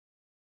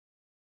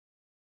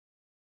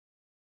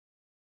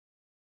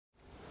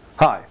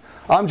Hi,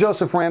 I'm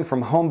Joseph Rand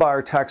from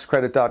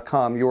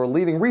HomebuyerTaxCredit.com, your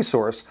leading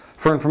resource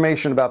for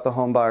information about the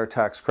homebuyer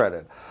tax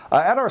credit.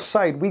 At our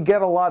site, we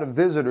get a lot of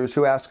visitors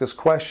who ask us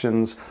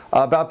questions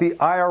about the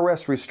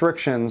IRS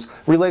restrictions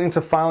relating to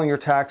filing your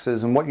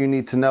taxes and what you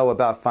need to know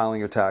about filing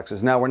your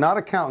taxes. Now, we're not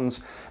accountants,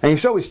 and you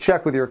should always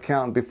check with your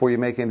accountant before you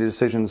make any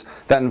decisions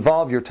that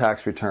involve your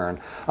tax return.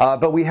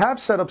 But we have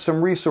set up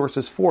some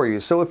resources for you.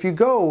 So if you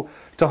go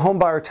to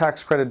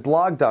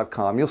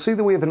HomebuyerTaxCreditBlog.com, you'll see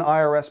that we have an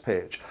IRS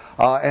page.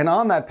 And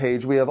on that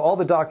page, we have all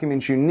the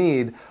documents you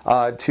need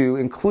to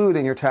include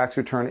in your tax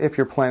return if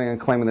you're planning on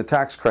claiming the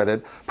tax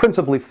credit,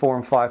 principally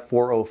Form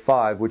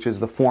 5405, which is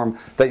the form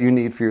that you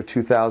need for your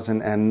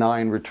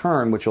 2009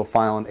 return, which you'll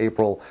file in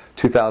April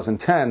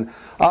 2010.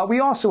 We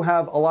also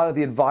have a lot of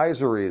the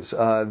advisories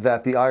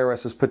that the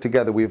IRS has put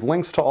together. We have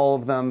links to all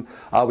of them.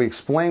 We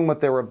explain what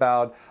they're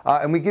about,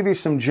 and we give you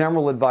some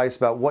general advice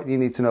about what you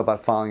need to know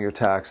about filing your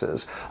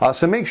taxes.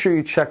 So make sure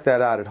you check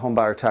that out at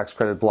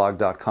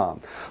HomebuyerTaxCreditBlog.com.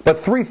 But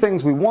three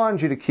things we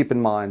want you to keep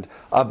in mind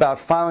about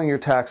filing your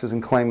taxes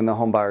and claiming the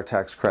homebuyer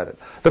tax credit.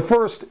 The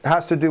first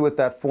has to do with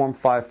that Form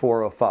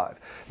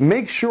 5405.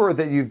 Make sure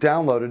that you've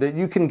downloaded it.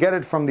 You can get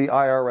it from the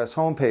IRS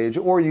homepage,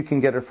 or you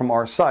can get it from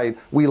our site.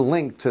 We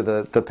link to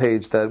the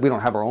page that, we don't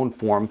have our own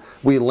form,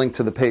 we link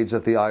to the page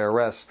that the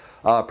IRS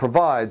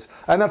provides.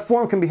 And that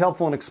form can be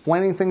helpful in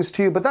explaining things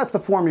to you, but that's the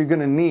form you're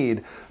going to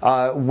need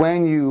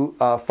when you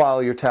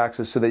file your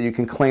taxes so that you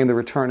can claim the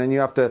return, and you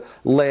have to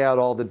lay out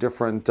all the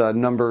different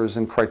numbers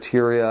and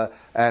criteria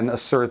and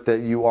assert that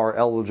you are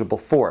eligible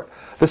for it.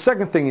 The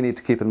second thing you need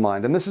to keep in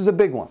mind, and this is a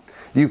big one,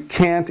 you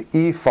can't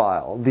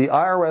e-file. The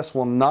IRS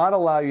will not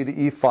allow you to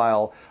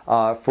e-file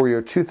for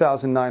your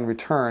 2009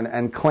 return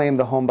and claim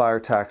the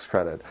homebuyer tax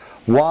credit.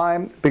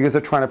 Why? Because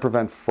they're trying to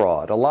prevent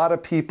fraud. A lot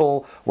of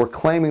people were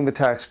claiming the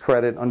tax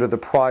credit under the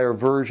prior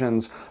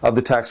versions of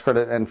the tax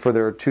credit and for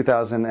their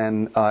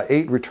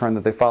 2008 return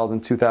that they filed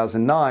in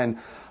 2009.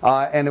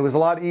 And it was a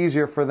lot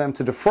easier for them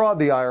to defraud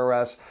the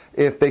IRS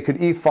if they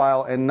could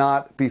e-file and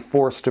not be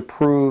forced to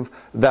prove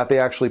that they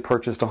actually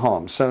purchased a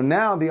home. So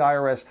now the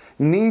IRS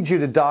needs you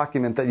to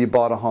document that you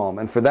bought a home,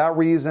 and for that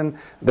reason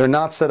they're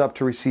not set up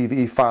to receive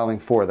e-filing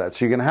for that.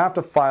 So you're going to have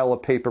to file a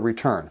paper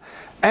return.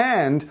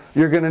 And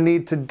you're going to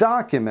need to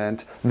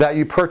document that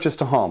you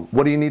purchased a home.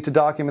 What do you need to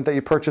document that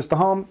you purchased the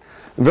home?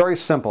 Very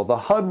simple. The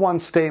HUD-1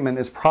 statement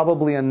is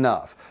probably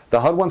enough. The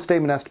HUD-1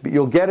 statement has to be,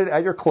 you'll get it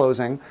at your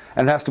closing,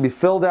 and it has to be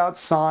filled out,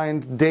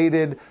 signed,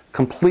 dated,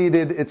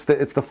 completed. It's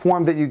the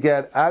form that you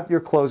get at your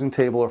closing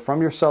table or from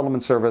your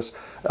settlement service,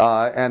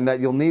 and that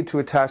you'll need to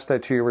attach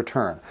that to your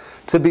return.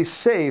 To be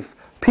safe,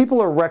 people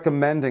are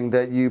recommending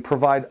that you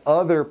provide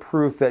other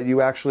proof that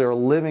you actually are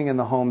living in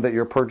the home that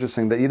you're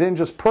purchasing, that you didn't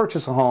just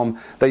purchase a home,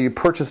 that you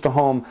purchased a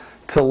home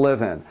to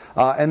live in.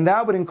 And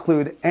that would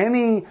include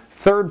any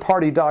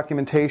third-party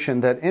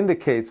documentation that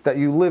indicates that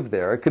you live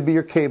there. It could be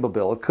your cable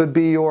bill. It could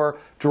be your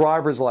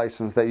driver's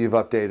license that you've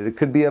updated. It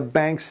could be a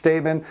bank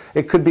statement.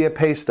 It could be a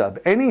pay stub.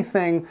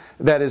 Anything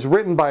that is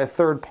written by a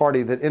third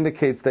party that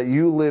indicates that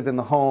you live in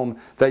the home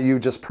that you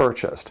just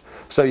purchased.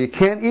 So you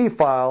can't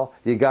e-file.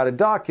 You got to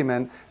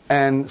document.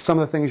 And some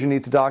of the things you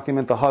need to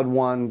document, the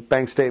HUD-1,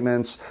 bank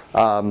statements,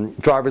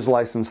 driver's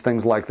license,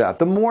 things like that.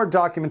 The more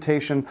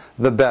documentation,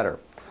 the better.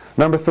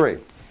 Number three,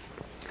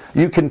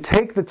 you can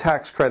take the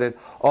tax credit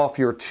off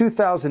your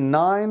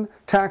 2009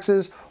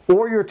 taxes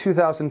or your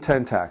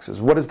 2010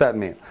 taxes. What does that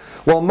mean?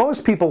 Well,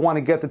 most people want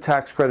to get the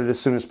tax credit as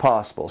soon as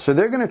possible. So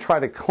they're going to try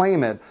to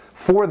claim it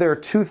for their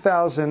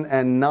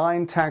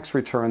 2009 tax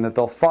return that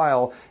they'll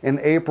file in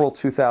April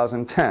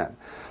 2010.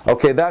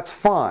 Okay,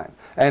 that's fine.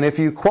 And if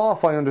you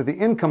qualify under the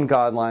income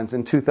guidelines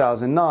in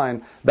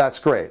 2009, that's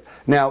great.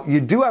 Now, you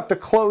do have to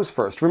close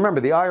first.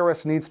 Remember, the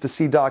IRS needs to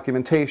see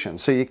documentation.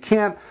 So you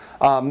can't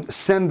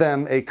send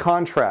them a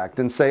contract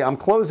and say, I'm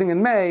closing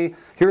in May,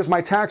 here's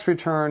my tax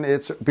return,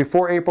 it's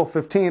before April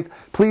 15th,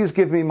 please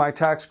give me my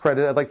tax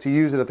credit, I'd like to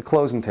use it at the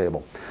closing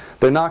table.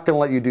 They're not going to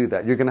let you do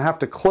that. You're going to have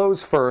to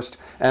close first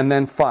and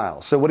then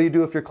file. So what do you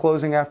do if you're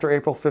closing after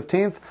April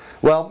 15th?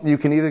 Well, you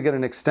can either get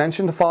an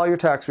extension to file your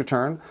tax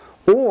return,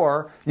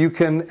 or you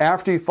can,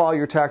 after you file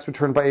your tax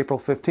return by April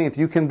 15th,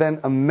 you can then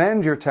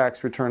amend your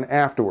tax return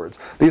afterwards.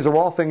 These are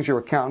all things your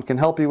accountant can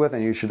help you with,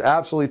 and you should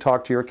absolutely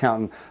talk to your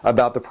accountant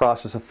about the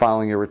process of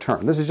filing your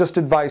return. This is just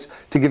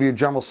advice to give you a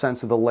general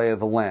sense of the lay of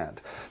the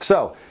land.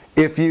 So,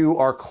 if you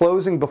are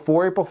closing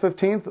before April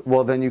 15th,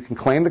 well, then you can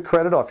claim the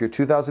credit off your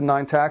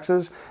 2009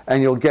 taxes,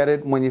 and you'll get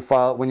it when you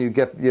file, when you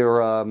get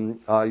when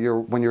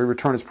your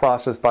return is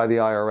processed by the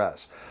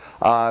IRS.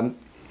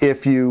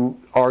 If you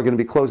are going to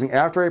be closing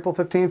after April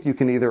 15th, you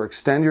can either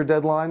extend your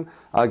deadline,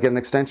 get an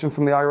extension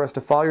from the IRS to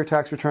file your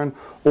tax return,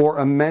 or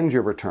amend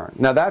your return.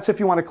 Now that's if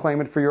you want to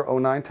claim it for your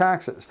 2009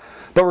 taxes.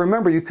 But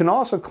remember, you can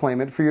also claim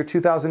it for your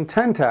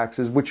 2010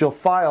 taxes, which you'll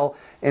file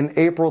in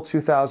April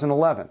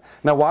 2011.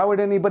 Now why would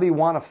anybody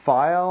want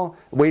to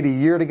wait a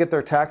year to get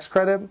their tax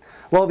credit?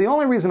 Well, the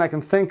only reason I can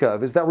think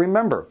of is that,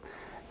 remember,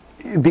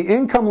 the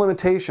income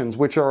limitations,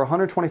 which are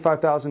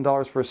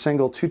 $125,000 for a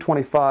single,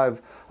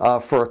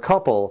 $225,000 for a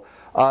couple,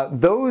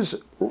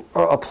 those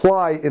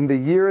apply in the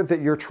year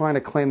that you're trying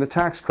to claim the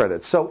tax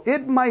credit. So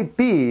it might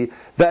be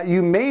that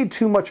you made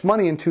too much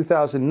money in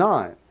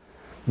 2009,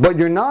 but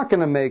you're not going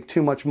to make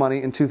too much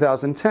money in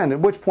 2010, at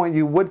which point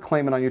you would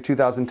claim it on your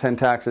 2010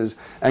 taxes,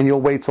 and you'll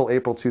wait till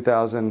April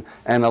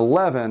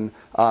 2011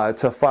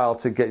 to file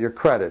to get your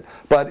credit.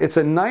 But it's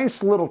a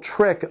nice little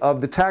trick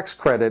of the tax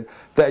credit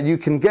that you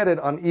can get it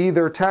on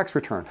either tax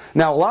return.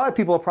 Now, a lot of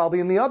people are probably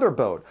in the other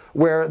boat,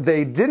 where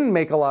they didn't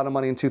make a lot of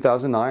money in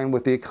 2009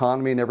 with the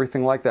economy and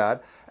everything like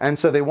that, and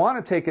so they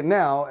want to take it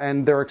now,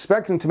 and they're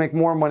expecting to make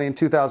more money in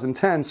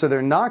 2010, so they're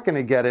not going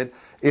to get it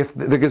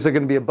because they're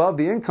going to be above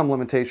the income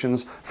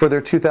limitations for their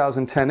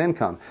 2010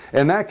 income.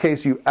 In that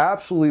case, you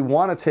absolutely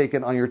want to take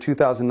it on your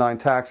 2009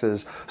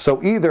 taxes.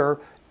 So either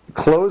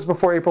close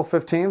before April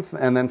 15th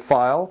and then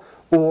file,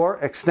 or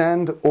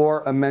extend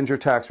or amend your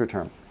tax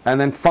return. And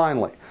then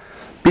finally,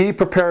 be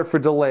prepared for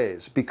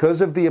delays. Because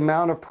of the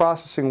amount of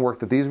processing work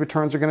that these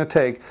returns are going to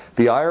take,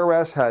 the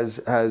IRS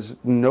has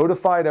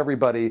notified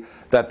everybody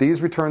that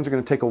these returns are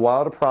going to take a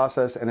while to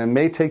process, and it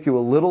may take you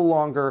a little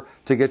longer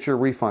to get your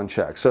refund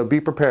check. So be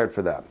prepared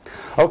for that.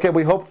 Okay,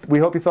 we hope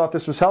you thought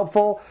this was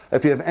helpful.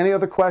 If you have any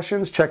other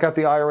questions, check out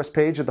the IRS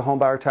page at the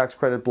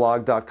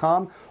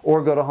homebuyertaxcreditblog.com,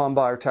 or go to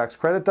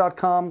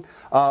homebuyertaxcredit.com,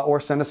 or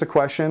send us a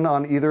question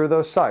on either of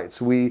those sites.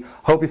 We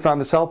hope you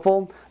found this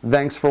helpful.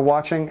 Thanks for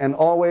watching, and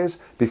always,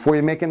 before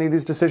you make any of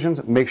these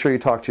decisions, make sure you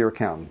talk to your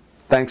accountant.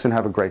 Thanks, and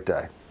have a great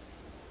day.